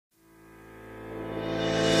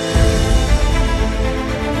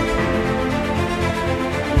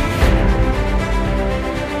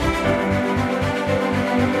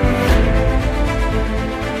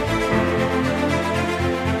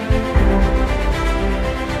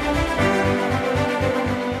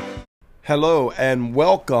Hello and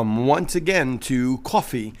welcome once again to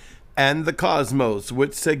Coffee and the Cosmos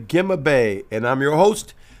with Sagima Bay. And I'm your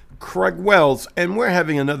host, Craig Wells, and we're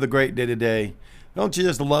having another great day today. Don't you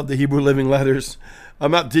just love the Hebrew living letters?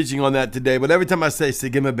 I'm not teaching on that today, but every time I say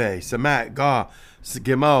Sagima Bay, Samat, Ga,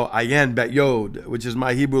 Sagimo, Ayen, Bet Yod, which is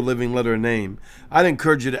my Hebrew living letter name, I'd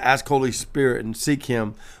encourage you to ask Holy Spirit and seek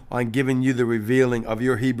Him on giving you the revealing of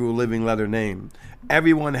your Hebrew living letter name.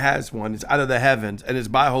 Everyone has one. It's out of the heavens, and it's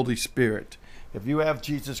by Holy Spirit. If you have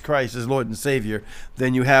Jesus Christ as Lord and Savior,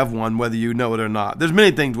 then you have one, whether you know it or not. There's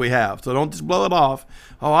many things we have, so don't just blow it off.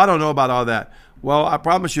 Oh, I don't know about all that. Well, I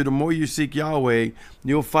promise you, the more you seek Yahweh,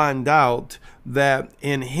 you'll find out that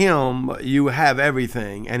in Him you have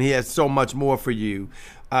everything, and He has so much more for you.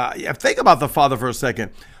 Think about the Father for a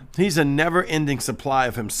second. He's a never-ending supply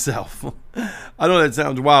of Himself. I know that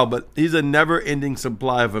sounds wild, but He's a never-ending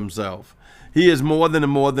supply of Himself. He is more than a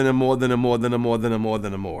more than a more than a more than a more than a more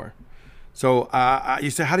than a more. So you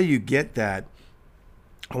say, how do you get that?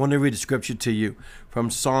 I want to read a scripture to you from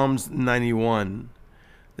Psalms 91.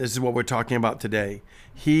 This is what we're talking about today.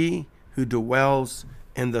 He who dwells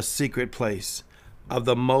in the secret place of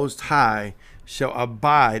the Most High shall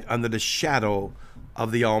abide under the shadow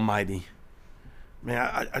of the Almighty.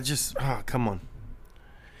 Man, I just, come on.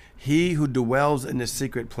 He who dwells in the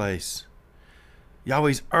secret place.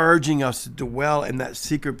 Yahweh's urging us to dwell in that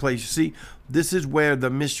secret place. You see, this is where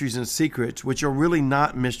the mysteries and secrets, which are really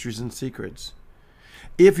not mysteries and secrets.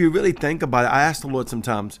 If you really think about it, I ask the Lord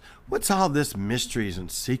sometimes, what's all this mysteries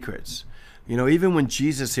and secrets? You know, even when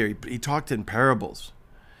Jesus here, he talked in parables.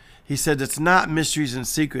 He said, it's not mysteries and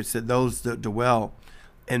secrets that those that dwell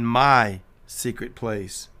in my secret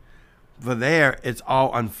place. For there, it's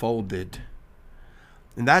all unfolded.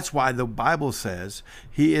 And that's why the Bible says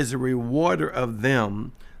He is a rewarder of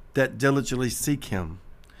them that diligently seek Him.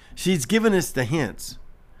 She's given us the hints.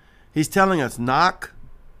 He's telling us, knock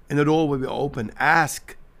and the door will be open.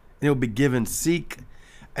 Ask and it will be given. Seek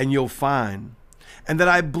and you'll find. And that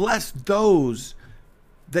I bless those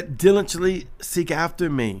that diligently seek after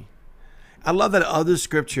me. I love that other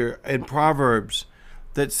scripture in Proverbs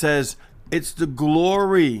that says it's the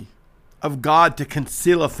glory of God to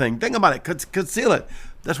conceal a thing. Think about it. Conceal it.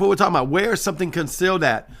 That's what we're talking about. Where is something concealed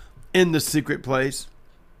at? In the secret place.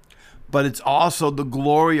 But it's also the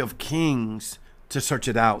glory of kings to search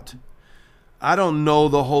it out. I don't know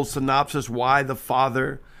the whole synopsis why the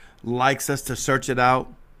Father likes us to search it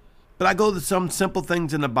out. But I go to some simple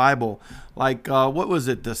things in the Bible. Like, what was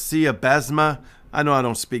it? The Sea of Besma? I know I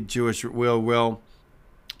don't speak Jewish real well.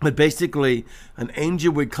 But basically, an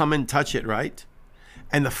angel would come and touch it, right?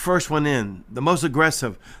 And the first one in, the most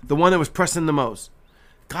aggressive, the one that was pressing the most.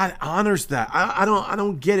 God honors that. I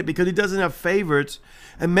don't get it because He doesn't have favorites.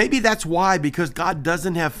 And maybe that's why, because God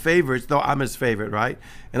doesn't have favorites, though I'm His favorite, right?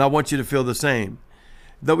 And I want you to feel the same.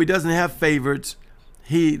 Though He doesn't have favorites,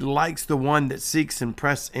 He likes the one that seeks and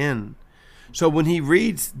press in. So when He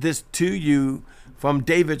reads this to you from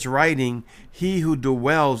David's writing, he who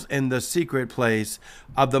dwells in the secret place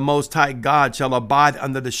of the Most High God shall abide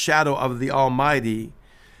under the shadow of the Almighty.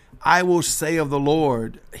 I will say of the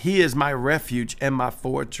Lord, He is my refuge and my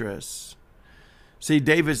fortress. See,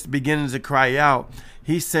 David's beginning to cry out.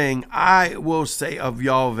 He's saying, I will say of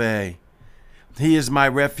Yahweh, He is my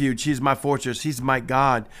refuge. He's my fortress. He's my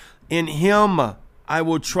God. In Him I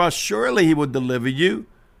will trust. Surely He will deliver you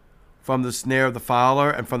from the snare of the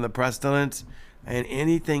fowler and from the pestilence and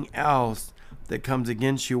anything else that comes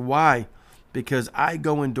against you. Why? Because I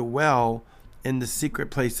go and dwell in the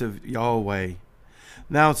secret place of Yahweh.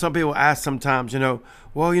 Now, some people ask sometimes,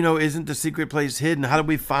 isn't the secret place hidden? How do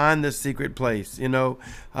we find the secret place?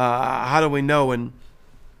 How do we know? And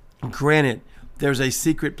granted, there's a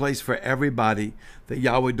secret place for everybody that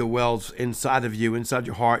Yahweh dwells inside of you, inside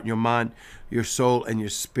your heart, your mind, your soul, and your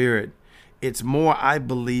spirit. It's more, I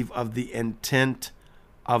believe, of the intent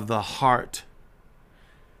of the heart.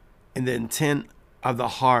 And the intent of the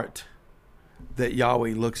heart that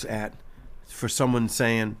Yahweh looks at for someone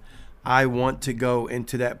saying, I want to go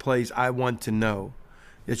into that place. I want to know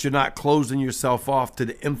that you're not closing yourself off to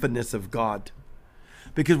the infiniteness of God.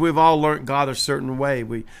 Because we've all learned God a certain way.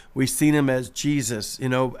 We've seen Him as Jesus,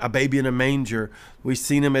 a baby in a manger. We've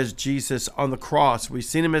seen Him as Jesus on the cross. We've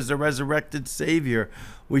seen Him as the resurrected Savior.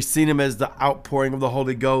 We've seen Him as the outpouring of the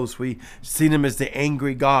Holy Ghost. We've seen Him as the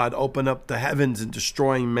angry God, open up the heavens and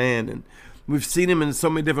destroying man. And we've seen Him in so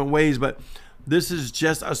many different ways, but this is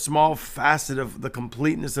just a small facet of the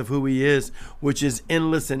completeness of who He is, which is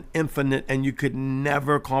endless and infinite, and you could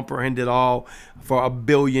never comprehend it all. For 1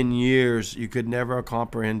 billion years, you could never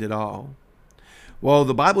comprehend it all. Well,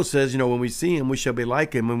 the Bible says, when we see Him, we shall be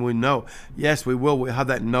like Him, and we know. Yes, we will. We have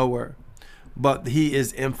that knower. but he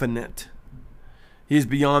is infinite. He's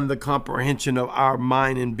beyond the comprehension of our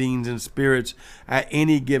mind and beings and spirits at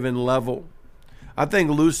any given level. I think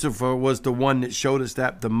Lucifer was the one that showed us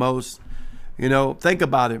that the most. You know, think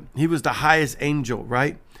about it. He was the highest angel,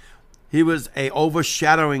 right? He was a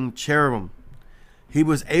overshadowing cherubim. He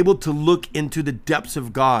was able to look into the depths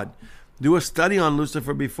of God. Do a study on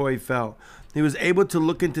Lucifer before he fell. He was able to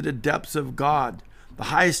look into the depths of God, the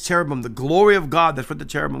highest cherubim, the glory of God. That's what the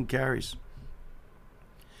cherubim carries.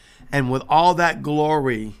 And with all that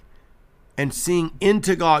glory and seeing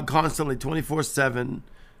into God constantly 24/7,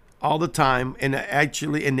 all the time, and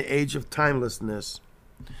actually in the age of timelessness,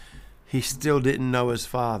 he still didn't know his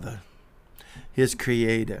Father, his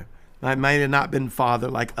Creator. It might have not been Father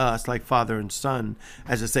like us, like Father and Son,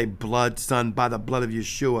 as I say, blood Son by the blood of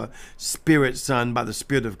Yeshua, Spirit Son by the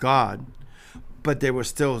Spirit of God. But they were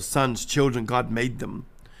still Son's children. God made them,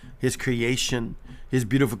 his creation, his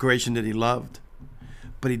beautiful creation that he loved.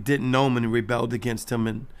 But he didn't know him and rebelled against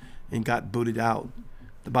him and got booted out.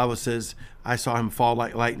 The Bible says, I saw him fall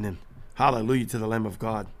like lightning. Hallelujah to the Lamb of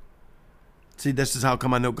God. See, this is how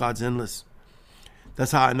come I know God's endless.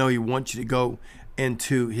 That's how I know he wants you to go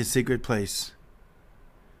into his secret place.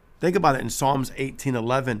 Think about it in Psalms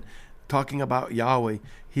 18:11, talking about Yahweh.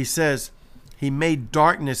 He says, he made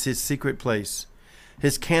darkness his secret place.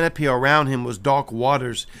 His canopy around him was dark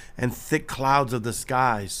waters and thick clouds of the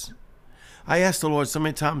skies. I asked the Lord so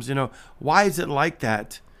many times, why is it like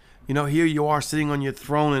that? Here you are sitting on your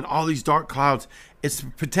throne and all these dark clouds. It's to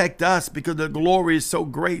protect us because the glory is so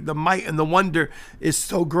great. The might and the wonder is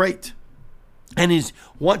so great. And he's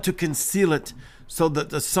want to conceal it so that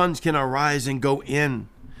the sons can arise and go in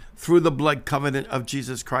through the blood covenant of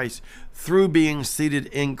Jesus Christ, through being seated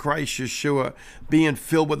in Christ Yeshua, being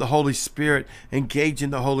filled with the Holy Spirit,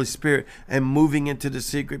 engaging the Holy Spirit, and moving into the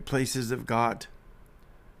secret places of God.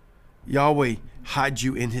 Yahweh hides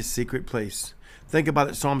you in his secret place. Think about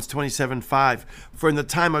it, Psalms 27:5. For in the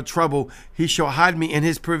time of trouble, he shall hide me in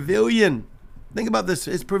his pavilion. Think about this,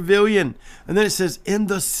 his pavilion. And then it says, in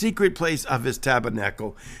the secret place of his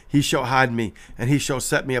tabernacle, he shall hide me, and he shall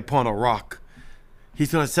set me upon a rock.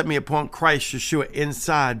 He's going to set me upon Christ Yeshua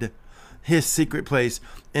inside his secret place,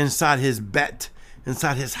 inside his bet,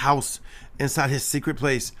 inside his house, inside his secret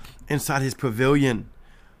place, inside his pavilion.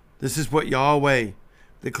 This is what Yahweh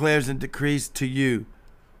declares and decrees to you,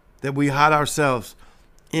 that we hide ourselves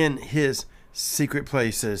in his secret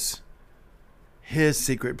places. His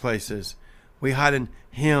secret places. We hide in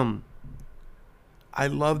him. I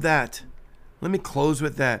love that. Let me close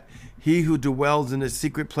with that. He who dwells in the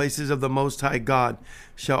secret places of the Most High God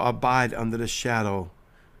shall abide under the shadow,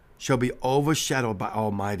 shall be overshadowed by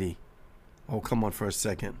Almighty. Oh, come on for a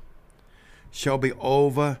second. Shall be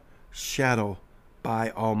overshadowed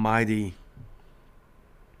by Almighty.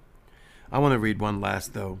 I want to read one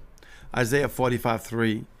last though. Isaiah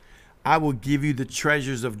 45:3. I will give you the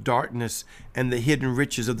treasures of darkness and the hidden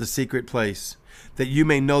riches of the secret place, that you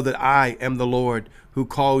may know that I am the Lord who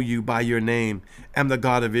call you by your name, am the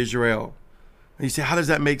God of Israel. And you say, how does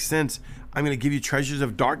that make sense? I'm going to give you treasures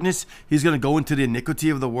of darkness. He's going to go into the iniquity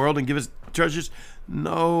of the world and give us treasures.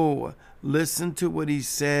 No, listen to what he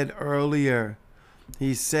said earlier.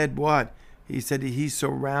 He said what? He said he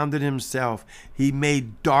surrounded himself. He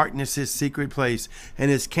made darkness his secret place,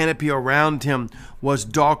 and his canopy around him was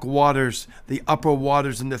dark waters, the upper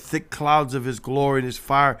waters, and the thick clouds of his glory and his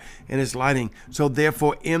fire and his lighting. So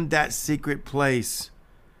therefore, in that secret place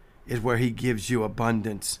is where he gives you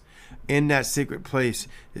abundance. In that secret place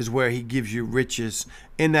is where he gives you riches.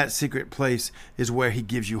 In that secret place is where he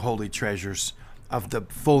gives you holy treasures of the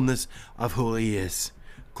fullness of who he is.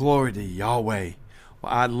 Glory to Yahweh.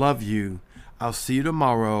 Well, I love you. I'll see you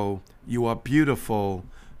tomorrow. You are beautiful.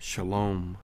 Shalom.